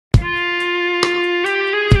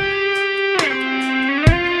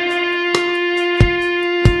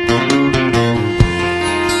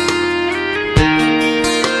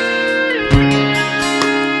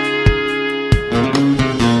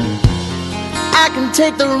I can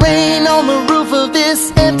take the rain on the roof of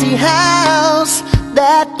this empty house.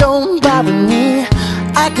 That don't bother me.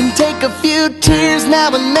 I can take a few tears now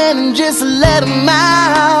and then and just let them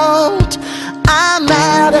out. I'm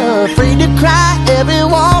not afraid to cry every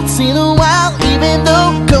once in a while, even though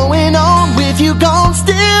going on with you gone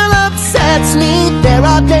still upsets me. There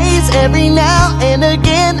are days every now and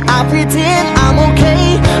again I pretend I'm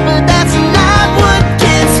okay, but that's not what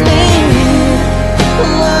gets me.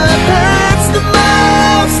 What hurts the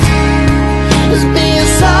most is being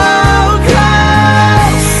so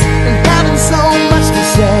close and having so much to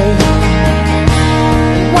say,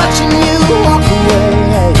 and watching you walk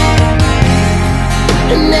away,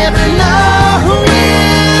 and never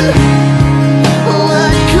knowing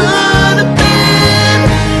what could have been,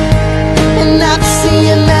 and not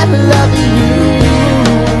seeing that loving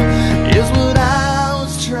you is what I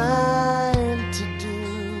was trying to do.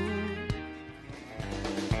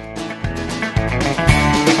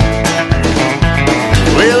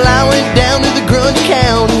 Well, I went down to the Grudge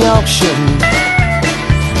County auction.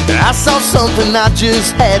 I saw something I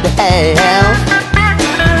just had to have.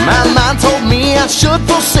 My mind told me I should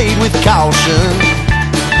proceed with caution,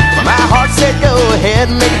 but my heart said go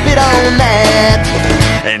ahead and make a bid on that.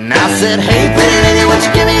 And I said, hey pretty lady, won't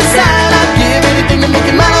you give me a sign? I'd give anything to make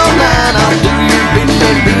it mine on mine. I'll do your bidding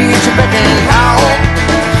and be at your beck and call.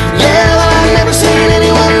 Yeah, well, I've never seen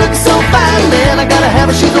anyone look so fine. Man, I gotta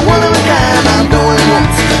have her, she's a one of a kind. I'm going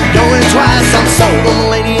once, going twice, I'm sold on the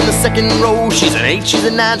lady in the second row. She's an 8, she's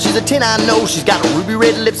a 9, she's a 10, I know. She's got ruby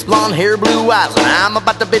red lips, blonde hair, blue eyes, and I'm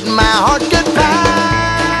about to bid my heart goodbye.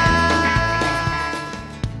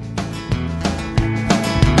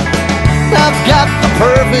 I've got the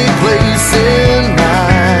perfect place in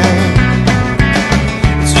mind.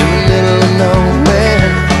 It's in the middle of nowhere,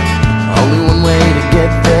 only one way to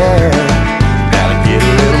get there. Gotta get a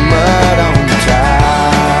little mud on the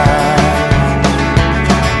tires.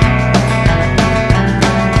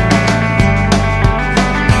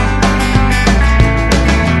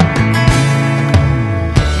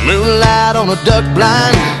 Moonlight on a duck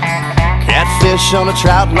blind, catfish on a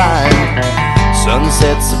trout line.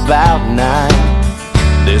 Sunset's about 9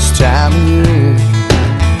 this time of year.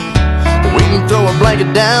 We can throw a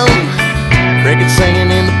blanket down, crickets singing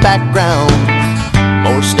in the background,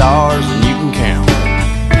 more stars than you can count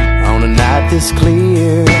on a night this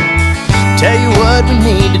clear. Tell you what we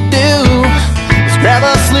need to do is grab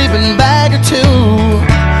a sleeping bag or two,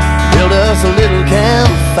 build us a little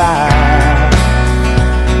campfire,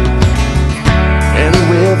 and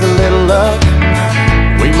with a little luck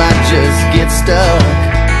we might just get stuck.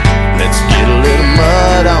 Let's get a little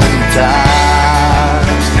mud on the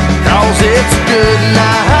tires, 'cause it's a good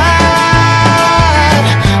night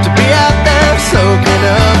to be out there soaking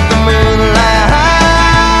up the moonlight.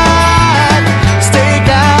 Stake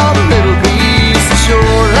out a little piece of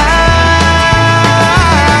shoreline.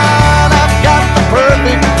 I've got the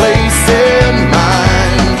perfect place in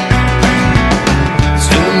mind. It's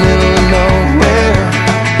in the middle of nowhere,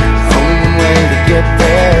 only one way to get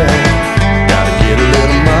there. Gotta get a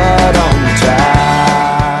little mud on the tires.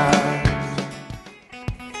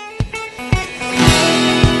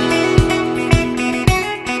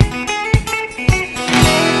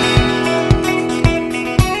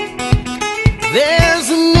 There's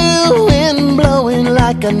a new wind blowing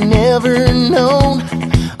like I never known.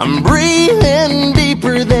 I'm breathing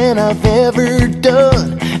deeper than I've ever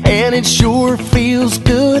done, and it sure feels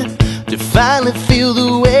good to finally feel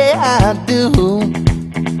the way I do.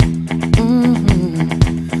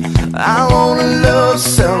 I wanna love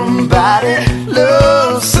somebody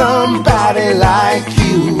like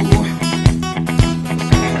you.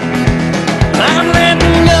 I'm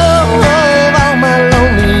letting go of all my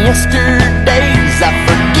lonely yesterdays. I've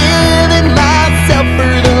forgiven myself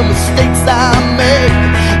for the mistakes I made,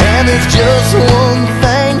 and there's just one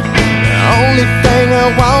thing, the only thing I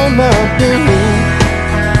wanna do.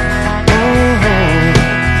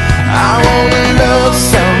 I wanna love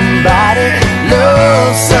somebody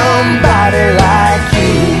like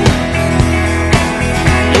you.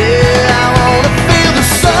 Yeah, I wanna feel the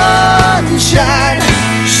sunshine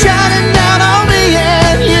shining down on me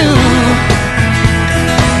and you.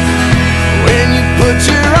 When you put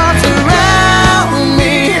your arms around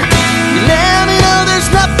me, you let me know there's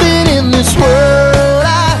nothing in this world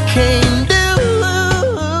I can't do.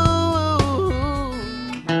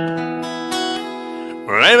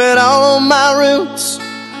 Blame it all on my roots,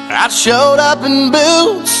 I showed up in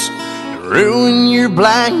boots, ruin your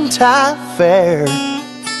black tie fair.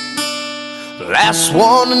 Last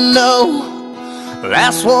one to know,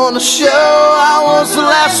 last one to show. I was the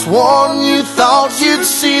last one you thought you'd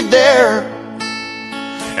see there.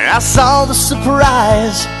 I saw the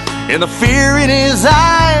surprise and the fear in his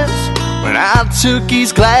eyes when I took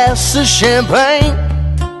his glass of champagne.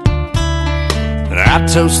 I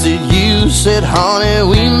toasted you, said, honey,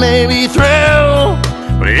 we may be through,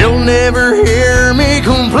 but you'll never